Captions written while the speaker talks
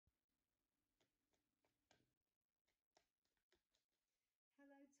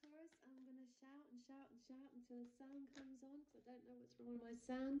Taurus, I'm going to shout and shout and shout until the sound comes on, because I don't know what's wrong with my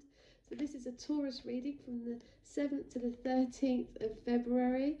sound. So this is a Taurus reading from the 7th to the 13th of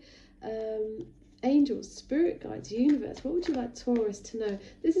February. Angels, spirit guides, universe, what would you like Taurus to know?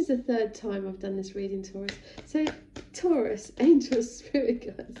 This is the third time I've done this reading, Taurus. So Taurus, angels, spirit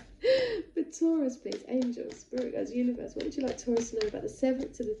guides. For Taurus, please, angels, spirit guides, universe, what would you like Taurus to know about the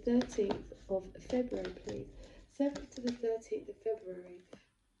 7th to the 13th of February, please? 7th to the 13th of February.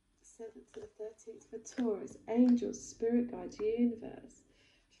 7th to the 13th for Taurus, angels, spirit guides, universe.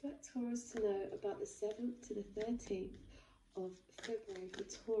 Would you like Taurus to know about the 7th to the 13th of February for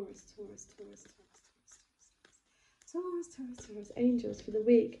Taurus, Taurus, Taurus, Taurus, Taurus, Taurus, Taurus, angels for the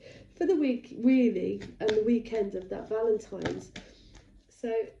week really, and the weekend of that Valentine's.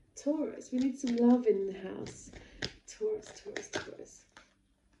 So Taurus, we need some love in the house. Taurus, Taurus, Taurus.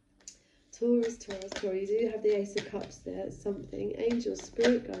 Taurus, Taurus, Taurus. You do have the Ace of Cups there. Something. Angels,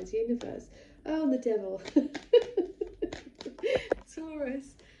 spirit guides, universe. Oh, and the devil.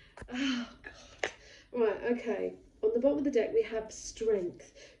 Taurus. Oh, God. Right, okay. On the bottom of the deck, we have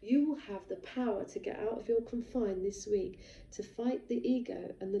strength. You will have the power to get out of your confine this week, to fight the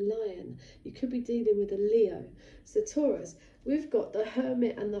ego and the lion. You could be dealing with a Leo. So Taurus, we've got the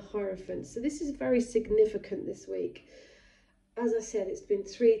Hermit and the Hierophant. So this is very significant this week. As I said, it's been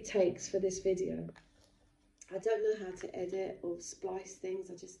 3 takes for this video. I don't know how to edit or splice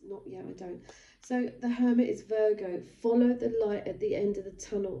things. I don't. So the Hermit is Virgo. Follow the light at the end of the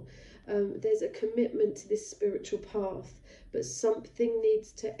tunnel. There's a commitment to this spiritual path, but something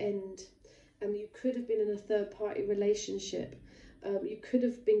needs to end. You could have been in a third-party relationship. You could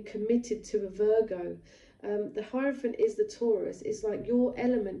have been committed to a Virgo. The Hierophant is the Taurus. It's like your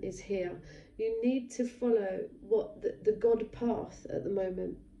element is here. You need to follow what the God path at the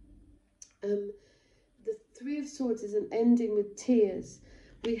moment. The Three of Swords is an ending with tears.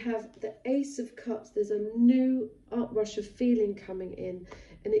 We have the Ace of Cups. There's a new uprush of feeling coming in.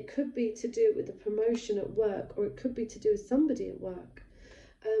 And it could be to do with a promotion at work, or it could be to do with somebody at work.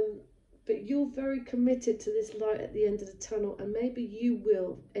 But you're very committed to this light at the end of the tunnel, and maybe you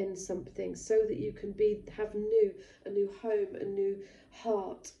will end something so that you can have a new home, a new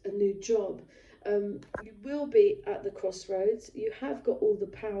heart, a new job. You will be at the crossroads. You have got all the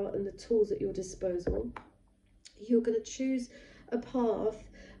power and the tools at your disposal. You're going to choose a path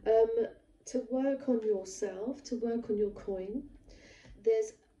to work on yourself, to work on your coin.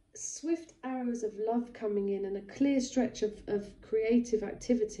 There's swift arrows of love coming in and a clear stretch of creative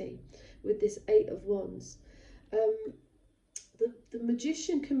activity with this 8 of Wands. The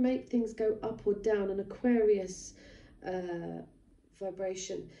Magician can make things go up or down, an Aquarius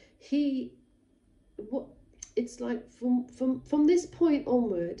vibration. It's like from this point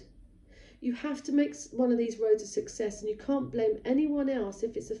onward, you have to make one of these roads a success, and you can't blame anyone else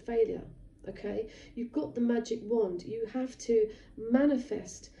if it's a failure. Okay, you've got the magic wand. You have to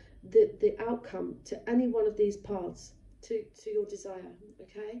manifest the outcome to any one of these paths to your desire.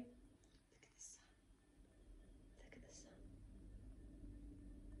 Okay, look at the sun. Look at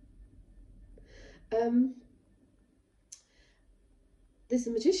the sun. There's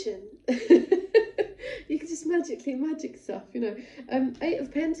a magician. You can just magic stuff, you know. 8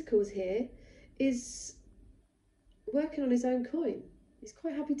 of Pentacles here is working on his own coin. He's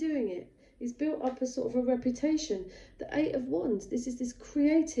quite happy doing it. He's built up a sort of a reputation. The 8 of Wands, this is this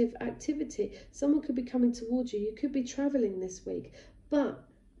creative activity. Someone could be coming towards you. You could be traveling this week. But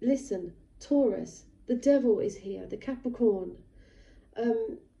listen, Taurus, the devil is here, the Capricorn.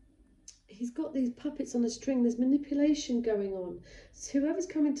 He's got these puppets on a string. There's manipulation going on. So whoever's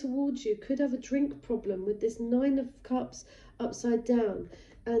coming towards you could have a drink problem with this 9 of Cups upside down.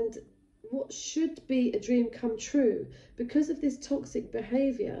 And what should be a dream come true, because of this toxic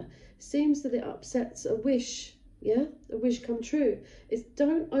behavior, seems that it upsets a wish. Yeah, a wish come true. It's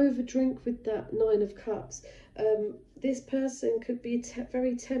don't overdrink with that 9 of Cups. This person could be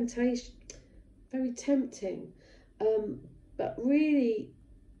very tempting, but really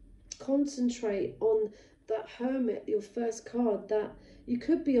concentrate on that Hermit, your first card, that you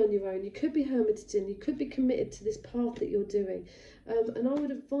could be on your own, you could be hermited in, you could be committed to this path that you're doing. And I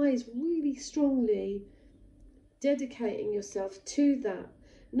would advise really strongly dedicating yourself to that.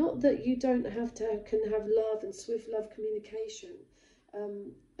 Not that you don't can have love and swift love communication.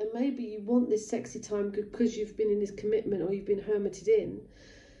 And maybe you want this sexy time because you've been in this commitment or you've been hermited in.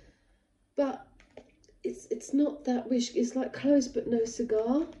 But it's not that wish. It's like close but no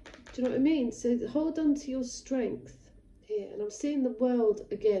cigar. Do you know what I mean? So hold on to your strength here. And I'm seeing the world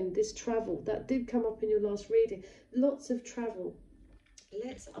again, this travel. That did come up in your last reading. Lots of travel.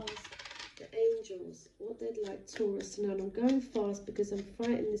 Let's ask the angels, what they'd like Taurus to know. And I'm going fast because I'm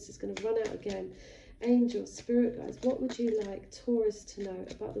frightened this is going to run out again. Angels, spirit guides, what would you like Taurus to know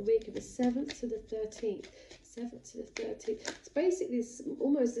about the week of the 7th to the 13th? 7th to the 13th. It's basically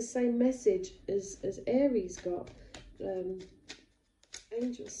almost the same message as Aries got.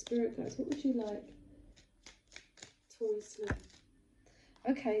 Angels, spirit guides, what would you like Taurus to know?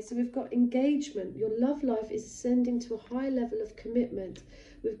 Okay, so we've got engagement. Your love life is ascending to a high level of commitment.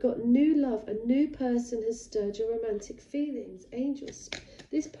 We've got new love. A new person has stirred your romantic feelings. Angels.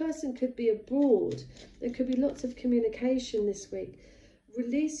 This person could be abroad. There could be lots of communication this week.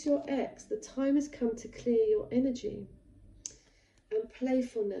 Release your ex. The time has come to clear your energy. And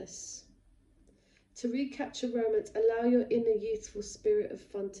playfulness. To recapture romance, allow your inner youthful spirit of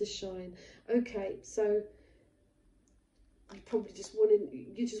fun to shine. Okay, so you're just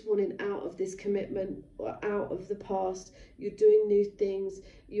wanting out of this commitment or out of the past. You're doing new things.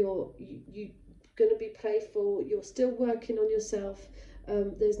 You're going to be playful. You're still working on yourself.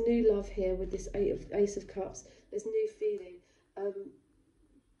 There's new love here with this Ace of Cups. There's new feeling.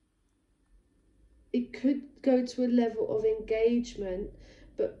 It could go to a level of engagement,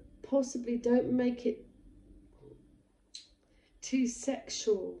 but possibly don't make it too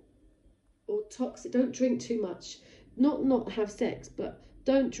sexual or toxic. Don't drink too much. Not have sex, but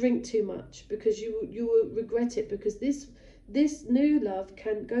don't drink too much, because you will regret it, because this new love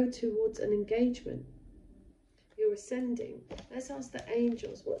can go towards an engagement. You're ascending. Let's ask the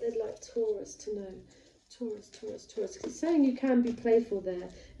angels what they'd like Taurus to know. Taurus. It's saying you can be playful there.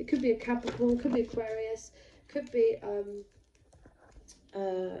 It could be a Capricorn, could be Aquarius, could be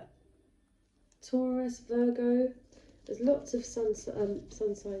Taurus, Virgo. There's lots of sun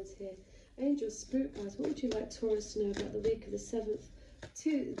signs here. Angels, spirit guides, what would you like Taurus to know about the week of the 7th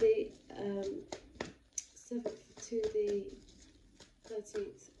to the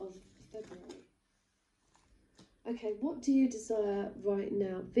 13th of February? Okay, what do you desire right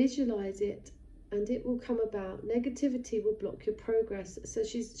now? Visualize it and it will come about. Negativity will block your progress. So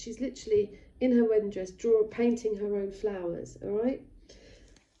she's literally in her wedding dress, painting her own flowers, all right?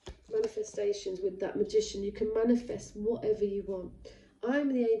 Manifestations with that magician. You can manifest whatever you want.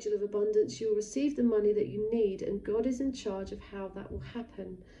 I'm the angel of abundance. You will receive the money that you need, and God is in charge of how that will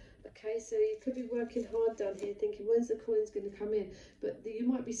happen. Okay, so you could be working hard down here thinking, when's the coins going to come in? But you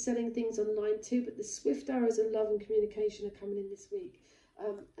might be selling things online too, but the swift arrows of love and communication are coming in this week.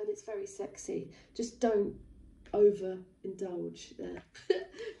 And it's very sexy. Just don't overindulge there.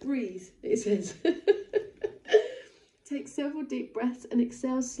 Breathe, it says. Take several deep breaths and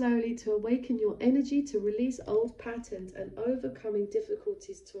exhale slowly to awaken your energy, to release old patterns and overcoming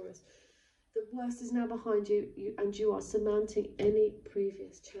difficulties, Taurus. The worst is now behind you, and you are surmounting any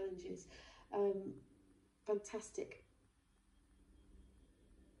previous challenges. Fantastic.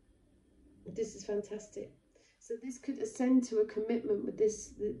 This is fantastic. So this could ascend to a commitment with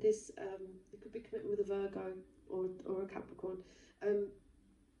this. It could be commitment with a Virgo or a Capricorn. But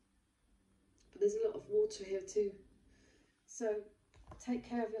there's a lot of water here too. So take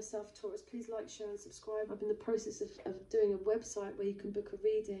care of yourself, Taurus. Please like, share and subscribe. I'm in the process of doing a website where you can book a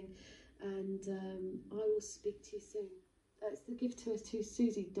reading, and I will speak to you soon. It's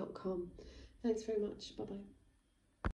thegifttosusie.com. Thanks very much. Bye-bye.